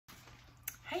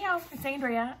y'all, it's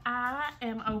Andrea. I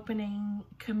am opening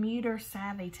Commuter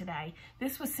Savvy today.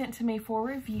 This was sent to me for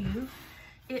review.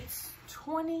 It's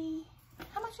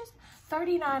how much is it?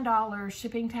 $39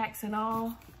 shipping, tax and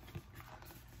all.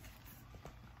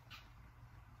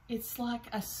 It's like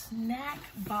a snack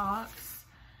box,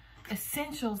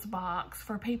 essentials box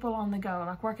for people on the go,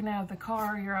 like working out of the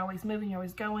car. You're always moving, you're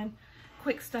always going.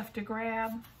 Quick stuff to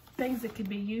grab, things that could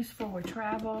be useful with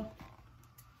travel.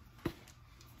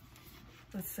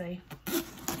 Let's see.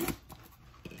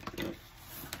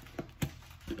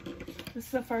 This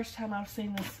is the first time I've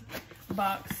seen this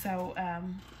box, so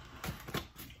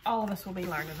all of us will be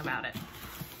learning about it.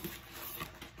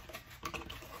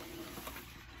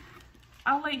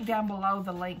 I'll link down below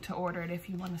the link to order it if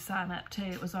you want to sign up too.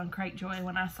 It was on Cratejoy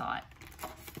when I saw it.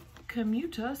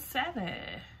 Commuter Savvy.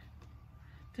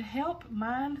 To help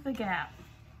mind the gap.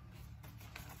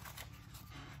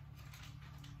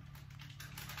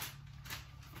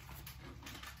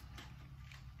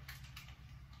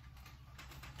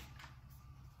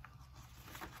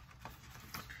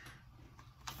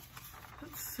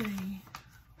 Let's see.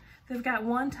 They've got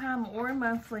one-time or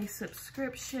monthly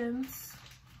subscriptions.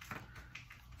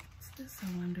 What's this,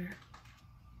 I wonder?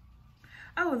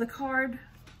 Oh, the card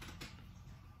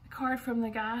from the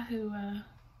guy who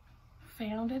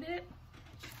founded it.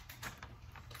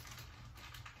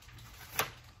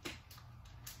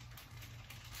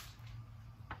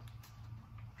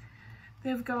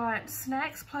 They've got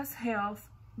snacks plus health.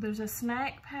 There's a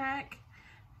snack pack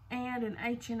and an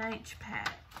H&H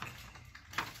pack.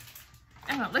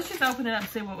 I don't know, let's just open it up and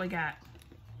see what we got.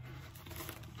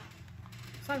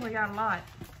 Looks like we got a lot.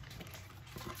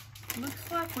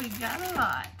 Looks like we got a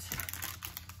lot.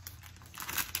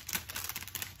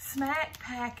 Snack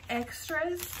pack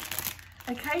extras.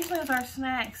 Occasionally with our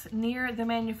snacks near the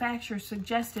manufacturer's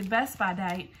suggested best by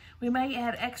date, we may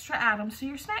add extra items to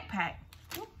your snack pack.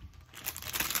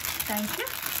 Thank you.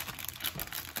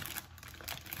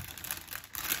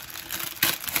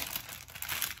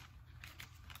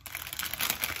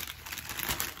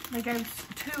 They gave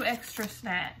 2 extra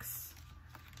snacks.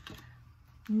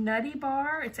 Nutty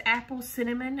bar. It's apple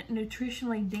cinnamon,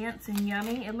 nutritionally dense and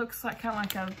yummy. It looks like kind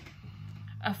of like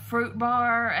a fruit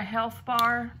bar, a health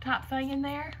bar type thing in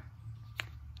there.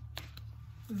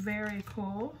 Very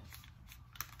cool.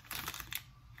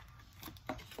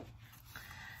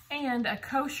 And a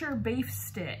kosher beef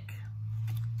stick.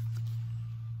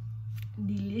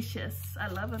 Delicious. I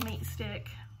love a meat stick.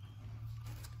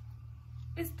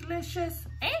 It's delicious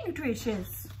and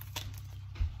nutritious.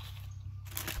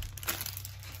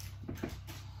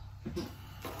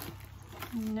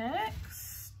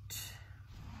 Next,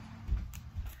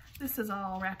 this is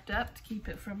all wrapped up to keep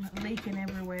it from leaking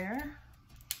everywhere.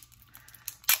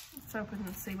 Let's open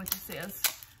and see what this is.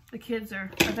 The kids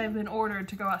they've been ordered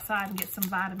to go outside and get some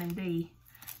vitamin D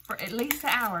for at least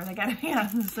an hour. They gotta be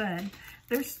out in the sun.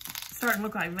 They're starting to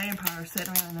look like vampires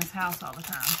sitting around in this house all the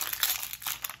time.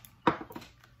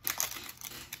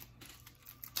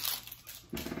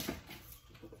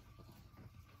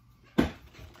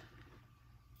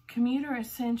 Commuter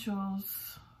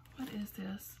Essentials, what is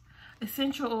this?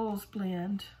 Essential Oils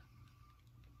Blend,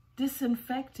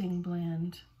 Disinfecting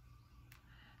Blend,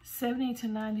 70 to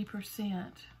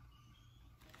 90%.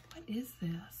 What is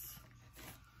this?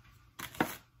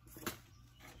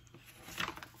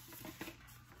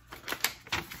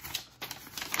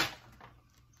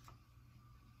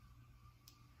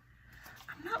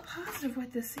 I'm not positive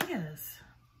what this is.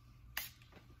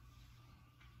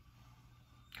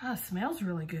 God, it smells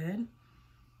really good.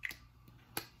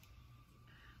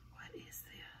 What is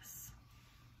this?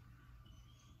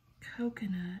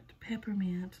 Coconut,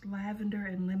 peppermint, lavender,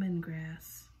 and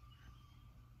lemongrass.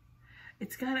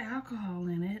 It's got alcohol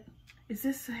in it. Is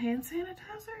this a hand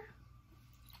sanitizer?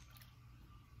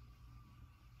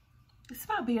 This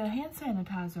might be a hand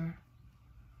sanitizer.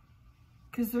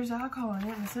 Because there's alcohol in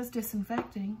it and it says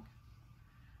disinfecting.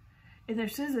 And there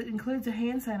says it includes a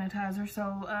hand sanitizer,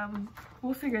 so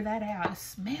we'll figure that out. It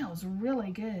smells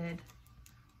really good.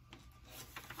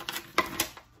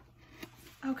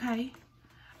 Okay.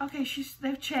 Okay,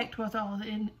 they've checked what all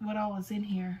is in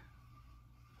here.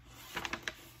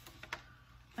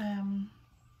 I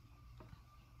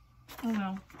don't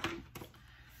know.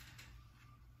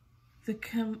 The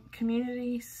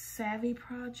Community Savvy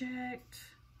Project,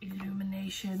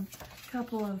 Illumination, a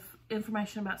couple of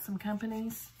information about some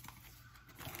companies.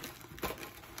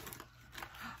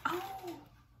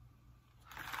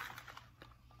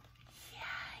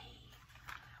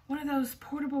 One of those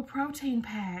portable protein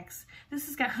packs. This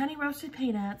has got honey roasted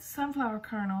peanuts, sunflower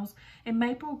kernels, and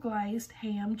maple glazed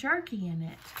ham jerky in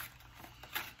it.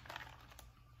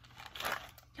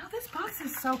 box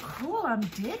is so cool. I'm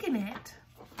digging it.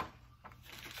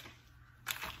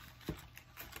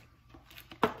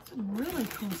 Some really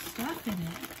cool stuff in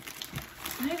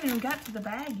it. I haven't even got to the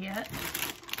bag yet.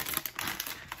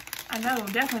 I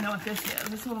definitely know what this is.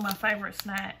 This is one of my favorite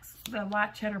snacks. The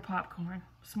white cheddar popcorn.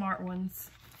 Smart ones.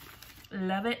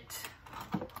 Love it.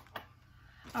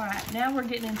 Alright, now we're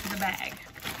getting into the bag.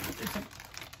 There's a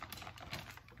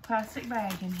plastic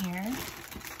bag in here.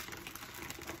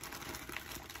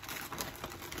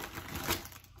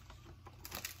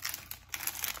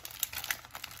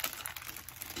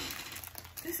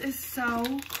 This is so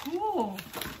cool.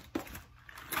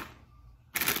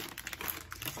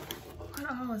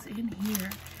 What all is in here?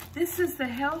 This is the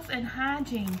health and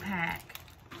hygiene pack.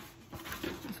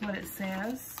 That's what it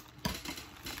says.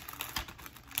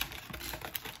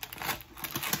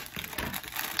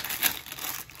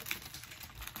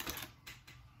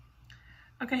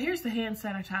 Okay, here's the hand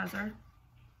sanitizer.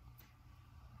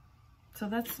 So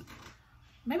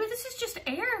maybe this is just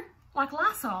air, like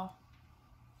Lysol.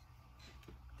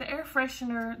 The air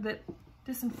freshener that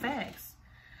disinfects.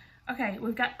 Okay,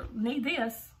 need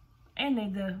this, and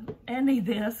need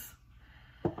this.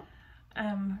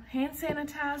 Hand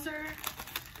sanitizer.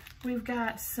 We've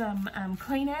got some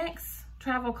Kleenex,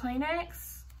 travel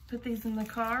Kleenex. Put these in the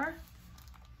car.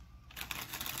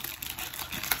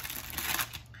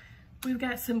 We've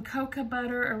got some Cocoa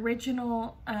Butter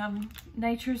Original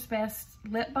Nature's Best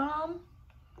Lip Balm.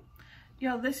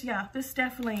 This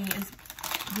definitely is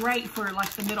great for like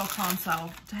the middle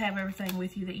console to have everything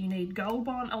with you that you need. Gold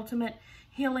Bond Ultimate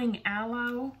Healing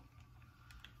Aloe.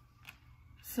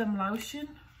 Some lotion.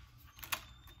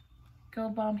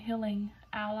 Gold Bond Healing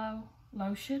Aloe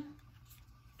Lotion.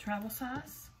 Travel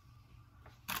size.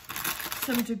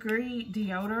 Some Degree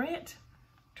Deodorant.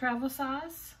 Travel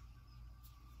size.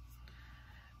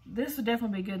 This would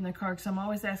definitely be good in the car because I'm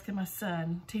always asking my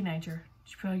son, teenager,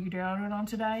 did you put your deodorant on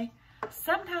today?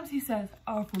 Sometimes he says,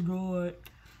 I forgot.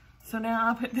 So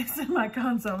now I put this in my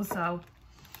console, so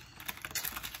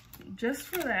just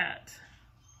for that.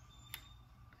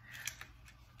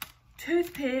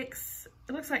 Toothpicks.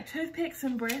 It looks like toothpicks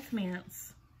and breath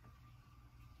mints.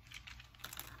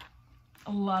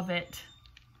 I love it.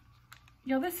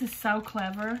 This is so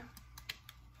clever.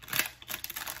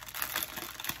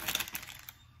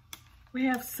 We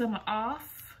have some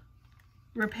off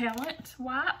repellent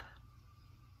wipe.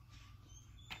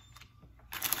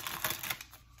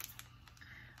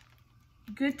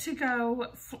 Good to go,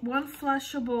 one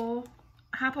flushable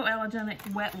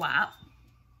hypoallergenic wet wipe.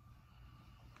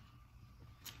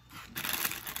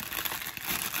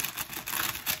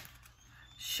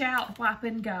 Shout Wipe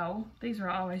and Go. These are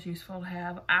always useful to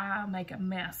have. I make a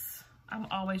mess. I'm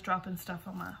always dropping stuff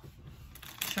on my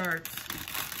shirts.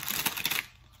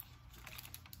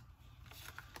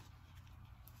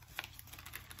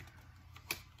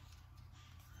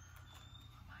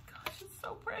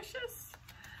 So precious.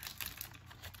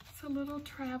 It's a little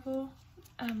travel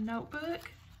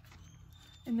notebook,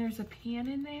 and there's a pen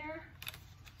in there,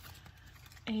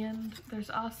 and there's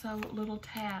also little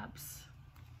tabs,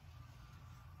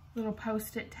 little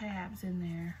post-it tabs in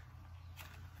there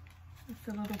with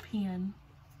the little pen.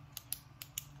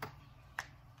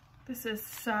 This is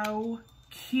so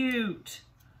cute.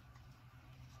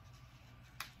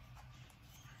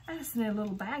 I just need a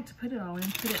little bag to put it all in,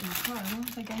 put it in the car. I don't know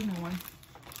if they gave me one.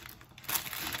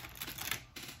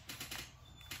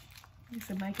 It's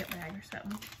a makeup bag or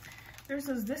something.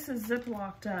 This is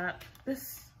zip-locked up. We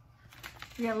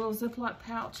got a little Ziploc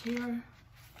pouch here.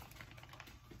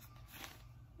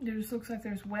 There just looks like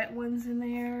there's wet ones in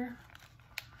there.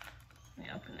 Let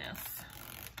me open this.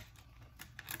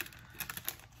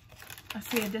 I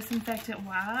see a disinfectant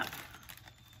wipe.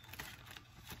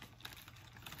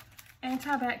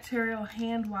 Antibacterial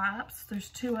hand wipes. There's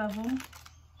 2 of them.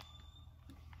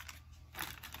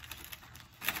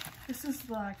 This is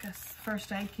like a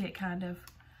first aid kit kind of.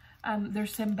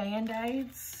 There's some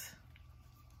Band-Aids,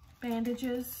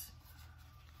 bandages,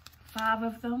 5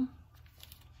 of them.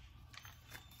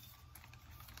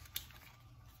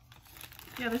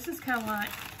 This is kind of like,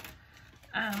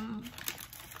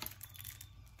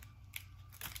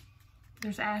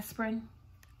 there's aspirin.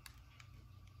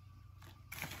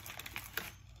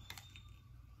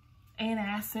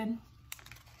 Antacid,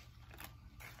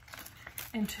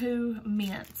 and 2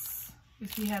 mints.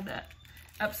 If you have that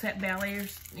upset belly, or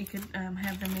you could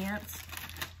have the mints.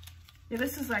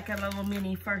 This is like a little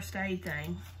mini first aid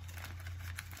thing.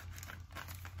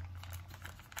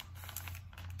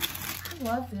 I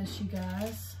love this, you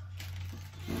guys.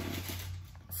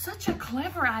 Such a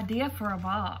clever idea for a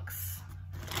box.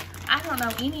 I don't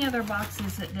know any other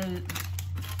boxes that do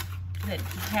that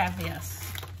have this.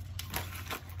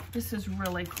 This is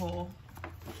really cool.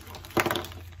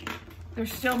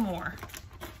 There's still more.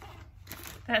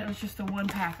 That was just the one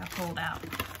pack I pulled out.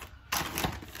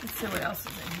 Let's see what else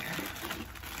is in here.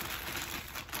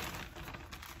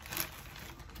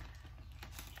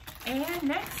 And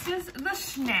next is the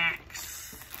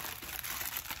snacks.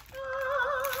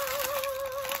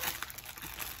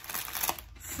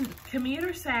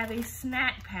 Commuter Savvy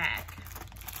Snack Pack.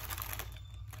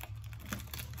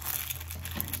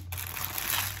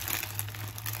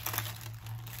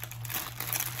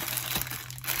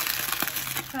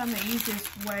 Find the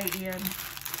easiest way in.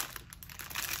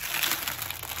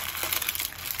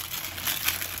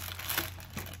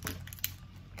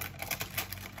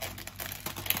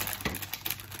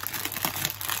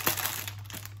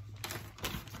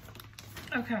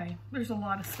 Okay, there's a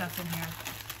lot of stuff in here.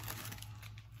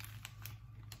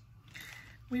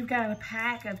 We've got a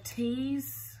pack of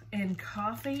teas and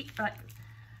coffee.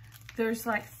 There's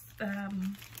like, oh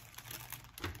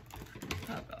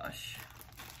gosh.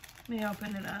 Let me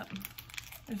open it up.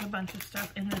 There's a bunch of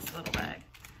stuff in this little bag.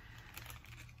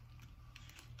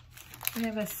 We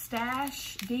have a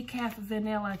Stash Decaf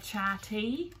Vanilla Chai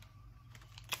Tea.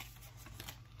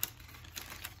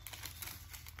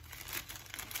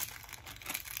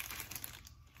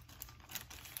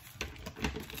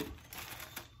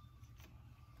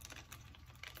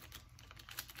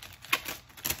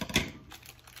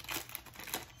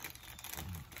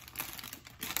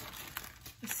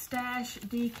 Stash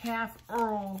Decaf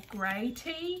Earl Grey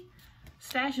Tea.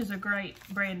 Stash is a great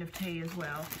brand of tea as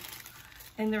well.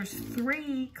 And there's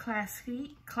 3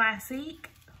 classic.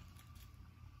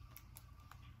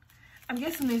 I'm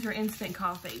guessing these are instant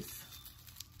coffees.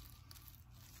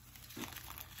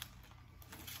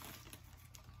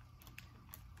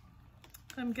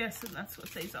 I'm guessing that's what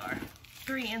these are.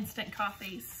 3 instant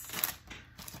coffees.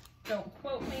 Don't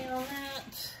quote me on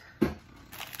that.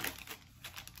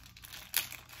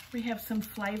 We have some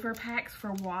flavor packs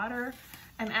for water.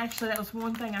 And actually, that was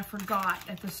one thing I forgot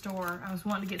at the store. I was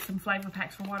wanting to get some flavor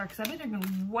packs for water because I've been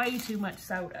drinking way too much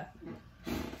soda.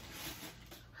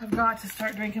 I've got to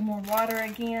start drinking more water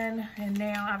again. And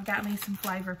now I've got me some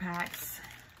flavor packs.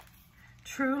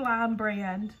 True Lime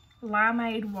brand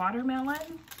Limeade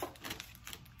Watermelon.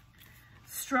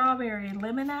 Strawberry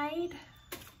Lemonade.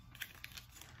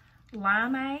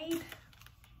 Limeade.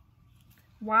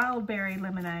 Wildberry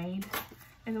Lemonade.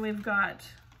 And then we've got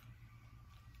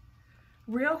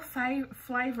real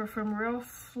flavor from real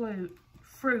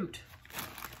fruit.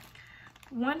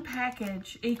 One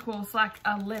package equals like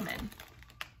a lemon.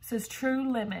 It says true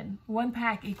lemon. One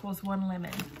pack equals 1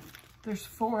 lemon. There's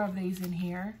 4 of these in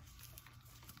here.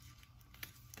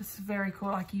 This is very cool.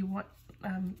 Like you want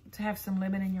to have some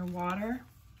lemon in your water.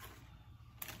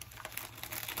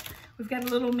 We've got a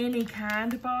little mini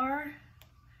Kind bar.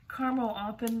 Caramel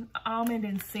almond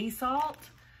and sea salt.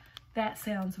 That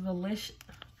sounds delicious.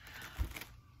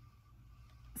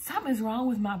 Something's wrong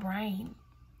with my brain.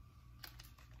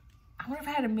 I wonder if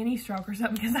I had a mini stroke or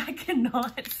something because I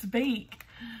cannot speak.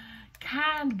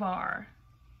 Kind bar.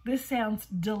 This sounds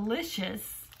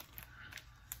delicious.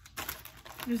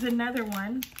 There's another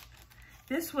one.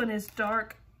 This one is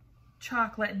dark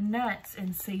chocolate nuts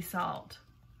and sea salt.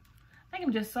 I think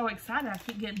I'm just so excited I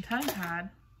keep getting tongue-tied.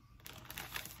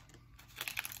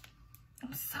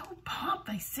 I'm so pumped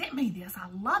they sent me this. I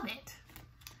love it.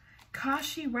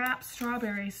 Kashi wrapped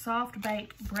strawberry soft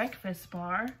baked breakfast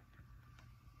bar.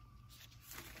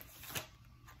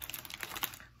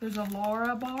 There's a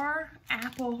Laura bar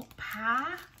apple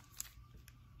pie.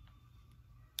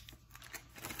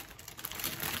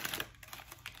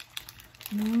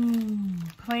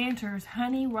 Planters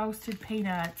honey roasted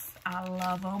peanuts. I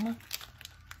love them.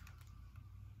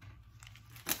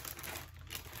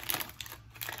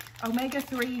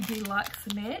 Omega-3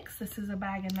 Deluxe Mix. This is a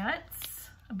bag of nuts.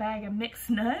 A bag of mixed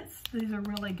nuts. These are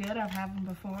really good. I've had them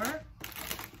before.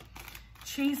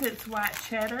 Cheez-Its White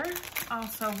Cheddar.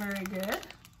 Also very good.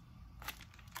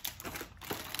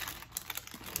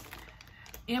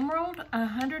 Emerald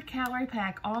 100 calorie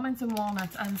pack. Almonds and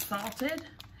walnuts unsalted.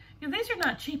 You know, these are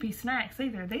not cheapy snacks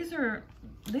either. These are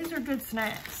good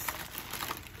snacks.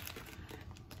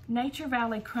 Nature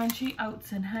Valley Crunchy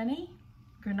Oats and Honey.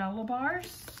 Granola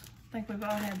bars. I think we've all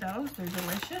had those. They're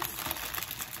delicious.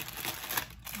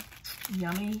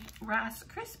 Yummy Rice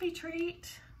Krispie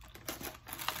Treat.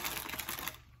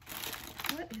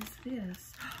 What is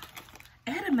this?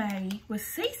 Edamame with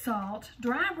sea salt.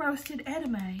 Dry roasted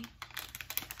edamame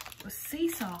with sea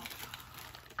salt.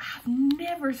 I've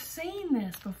never seen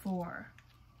this before.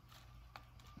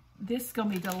 This is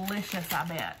going to be delicious, I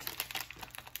bet.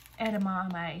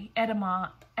 edamame.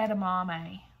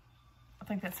 I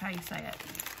think that's how you say it.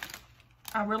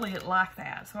 I really like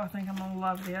that, so I think I'm gonna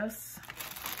love this.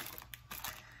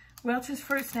 Welch's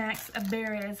Fruit Snacks,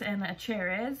 berries and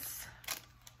cherries.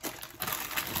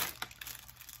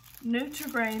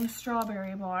 Nutri-Grain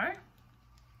strawberry bar.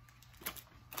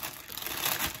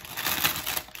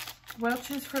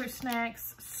 Welch's Fruit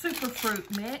Snacks super fruit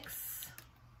mix.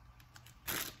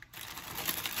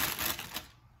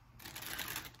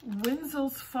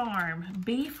 Wenzel's Farm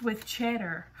beef with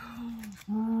cheddar.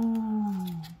 Ooh,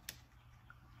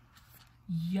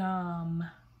 yum.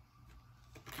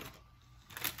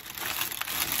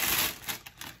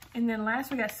 And then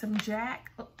last we got some Jack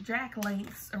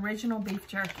Link's original beef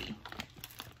jerky.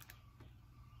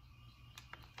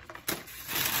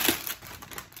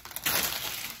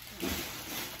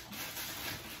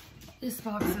 This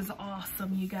box is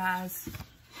awesome, you guys.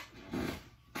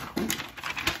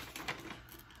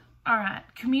 All right,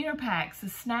 commuter packs. The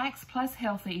snacks plus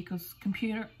healthy equals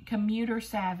commuter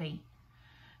savvy.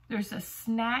 There's a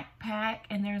snack pack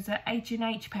and there's a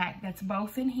H&H pack. That's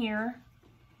both in here.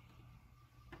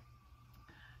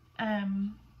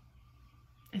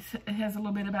 It has a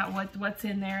little bit about what's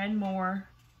in there and more.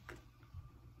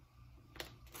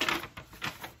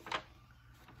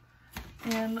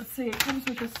 And let's see, it comes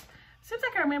with this. Seems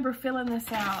like I remember filling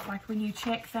this out, like when you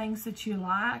check things that you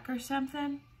like or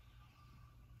something.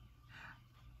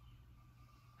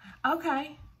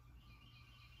 Okay.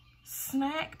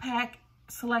 Snack pack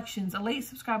selections. Elite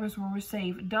subscribers will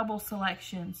receive double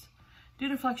selections. Due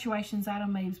to fluctuations,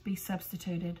 item may be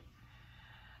substituted.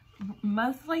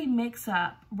 Monthly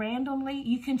mix-up. Randomly,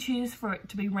 you can choose for it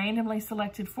to be randomly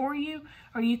selected for you,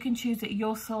 or you can choose that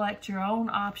you'll select your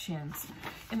own options.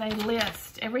 And they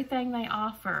list everything they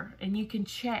offer, and you can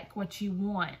check what you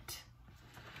want.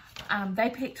 They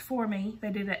picked for me.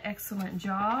 They did an excellent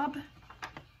job.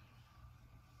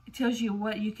 It tells you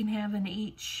what you can have in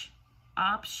each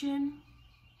option.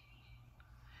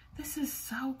 This is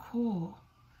so cool.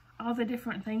 All the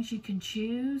different things you can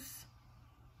choose.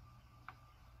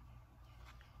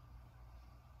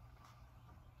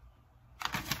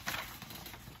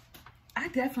 I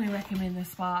definitely recommend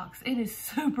this box. It is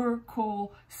super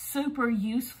cool, super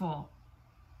useful.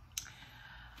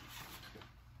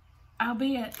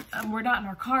 Albeit, we're not in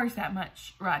our cars that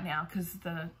much right now because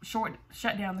the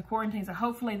shutdown, the quarantine, so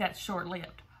hopefully that's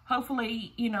short-lived.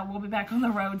 Hopefully, you know, we'll be back on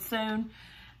the road soon.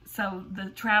 So the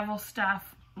travel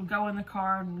stuff will go in the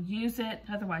car and use it.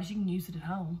 Otherwise, you can use it at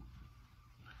home.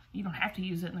 You don't have to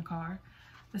use it in the car.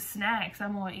 The snacks,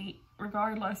 I'm going to eat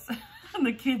regardless. And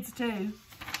the kids too.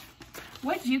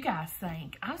 What do you guys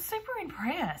think? I'm super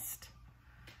impressed.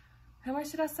 How much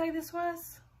did I say this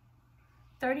was?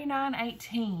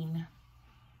 $39.18.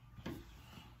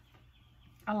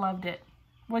 I loved it.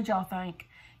 What'd y'all think?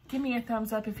 Give me a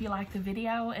thumbs up if you liked the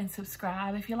video and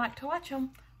subscribe if you like to watch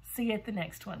them. See you at the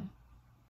next one.